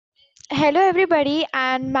Hello, everybody,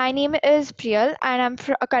 and my name is Priyal, and I'm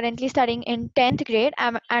currently studying in 10th grade,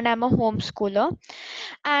 and I'm a homeschooler.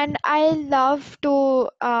 And I love to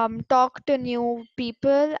talk to new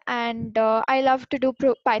people, and I love to do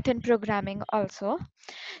Python programming also.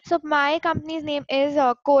 So, my company's name is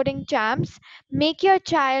Coding Champs. Make your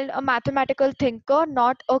child a mathematical thinker,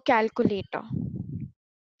 not a calculator.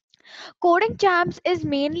 Coding Champs is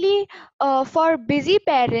mainly for busy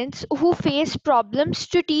parents who face problems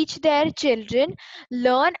to teach their children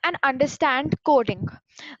learn and understand coding.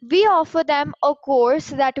 We offer them a course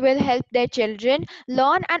that will help their children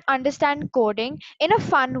learn and understand coding in a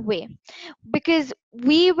fun way because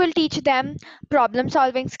we will teach them problem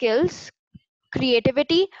solving skills,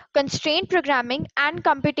 creativity, constraint programming, and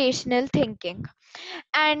computational thinking.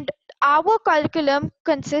 And our curriculum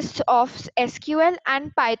consists of SQL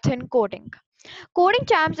and Python coding. Coding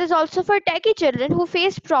Champs is also for techie children who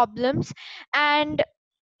face problems and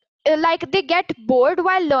like they get bored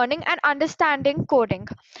while learning and understanding coding.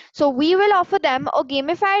 So we will offer them a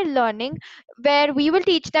gamified learning where we will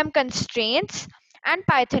teach them constraints and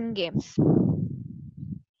Python games.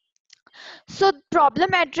 So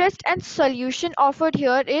problem addressed and solution offered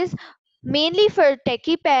here is mainly for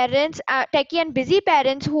techie and busy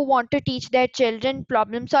parents who want to teach their children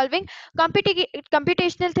problem solving,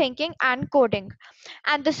 computational thinking, and coding.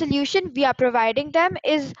 And the solution we are providing them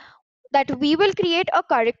is that we will create a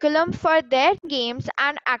curriculum for their games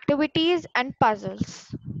and activities and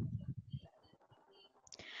puzzles.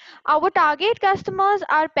 Our target customers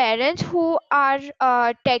are parents who are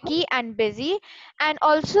techie and busy, and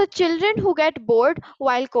also children who get bored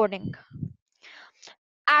while coding.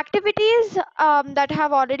 Activities that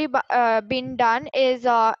have already been done is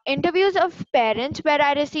interviews of parents where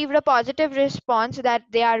I received a positive response that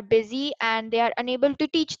they are busy and they are unable to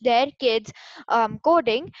teach their kids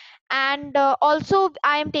coding. And also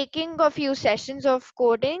I am taking a few sessions of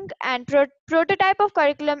coding, and prototype of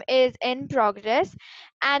curriculum is in progress,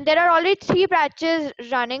 and there are already three batches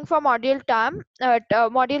running for module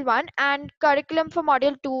 1, and curriculum for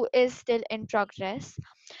module 2 is still in progress.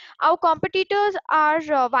 Our competitors are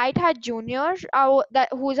White Hat Junior,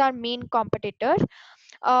 who's our main competitor,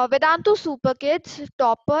 Vedantu Super Kids,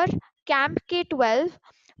 Topper, Camp K12,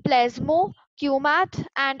 Plesmo, QMath,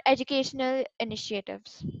 and educational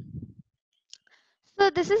initiatives. So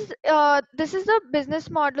this is the business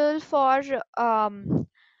model for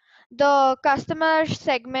the customer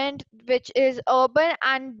segment, which is urban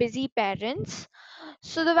and busy parents.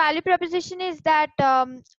 So the value proposition is that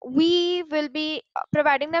we will be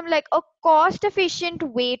providing them like a cost efficient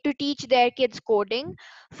way to teach their kids coding,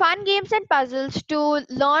 fun games and puzzles to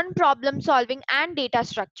learn problem solving and data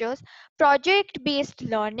structures, project based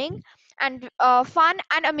learning, and fun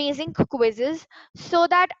and amazing quizzes so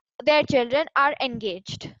that their children are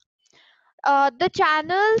engaged. The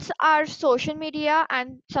channels are social media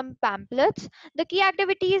and some pamphlets. The key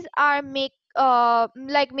activities are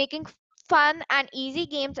making fun and easy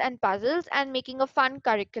games and puzzles and making a fun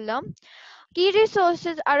curriculum. Key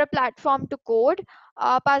resources are a platform to code,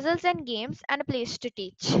 puzzles and games, and a place to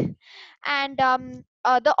teach. And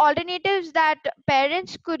the alternatives that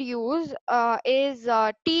parents could use is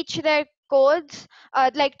teach their codes,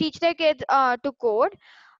 like teach their kids to code,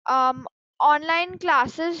 um, online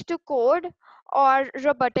classes to code, or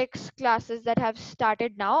robotics classes that have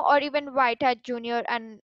started now, or even White Hat Junior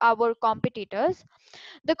and our competitors.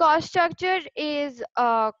 The cost structure is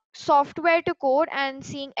software to code and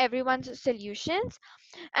seeing everyone's solutions.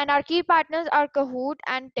 And our key partners are Kahoot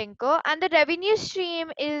and Tinker. And the revenue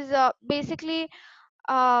stream is basically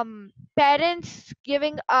parents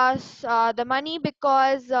giving us the money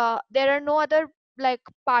because there are no other like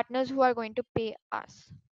partners who are going to pay us.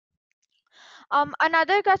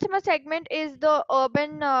 Another customer segment is the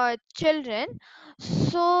urban children.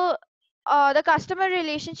 So the customer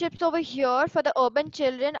relationships over here for the urban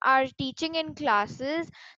children are teaching in classes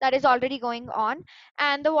that is already going on,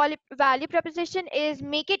 and the value proposition is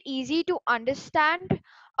make it easy to understand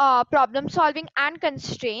problem solving and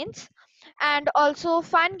constraints, and also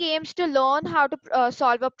fun games to learn how to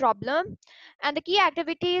solve a problem. And the key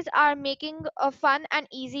activities are making fun and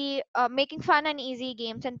easy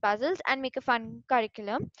games and puzzles and make a fun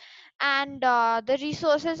curriculum. And the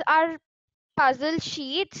resources are puzzle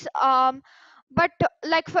sheets, but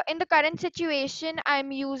like for in the current situation I'm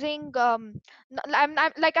using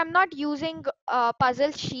I'm not using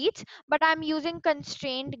puzzle sheets, but I'm using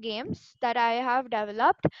constrained games that I have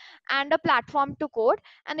developed and a platform to code.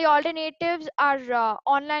 And the alternatives are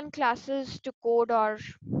online classes to code or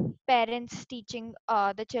parents teaching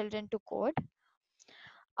the children to code.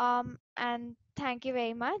 And thank you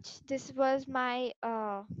very much. This was my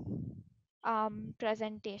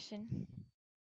presentation.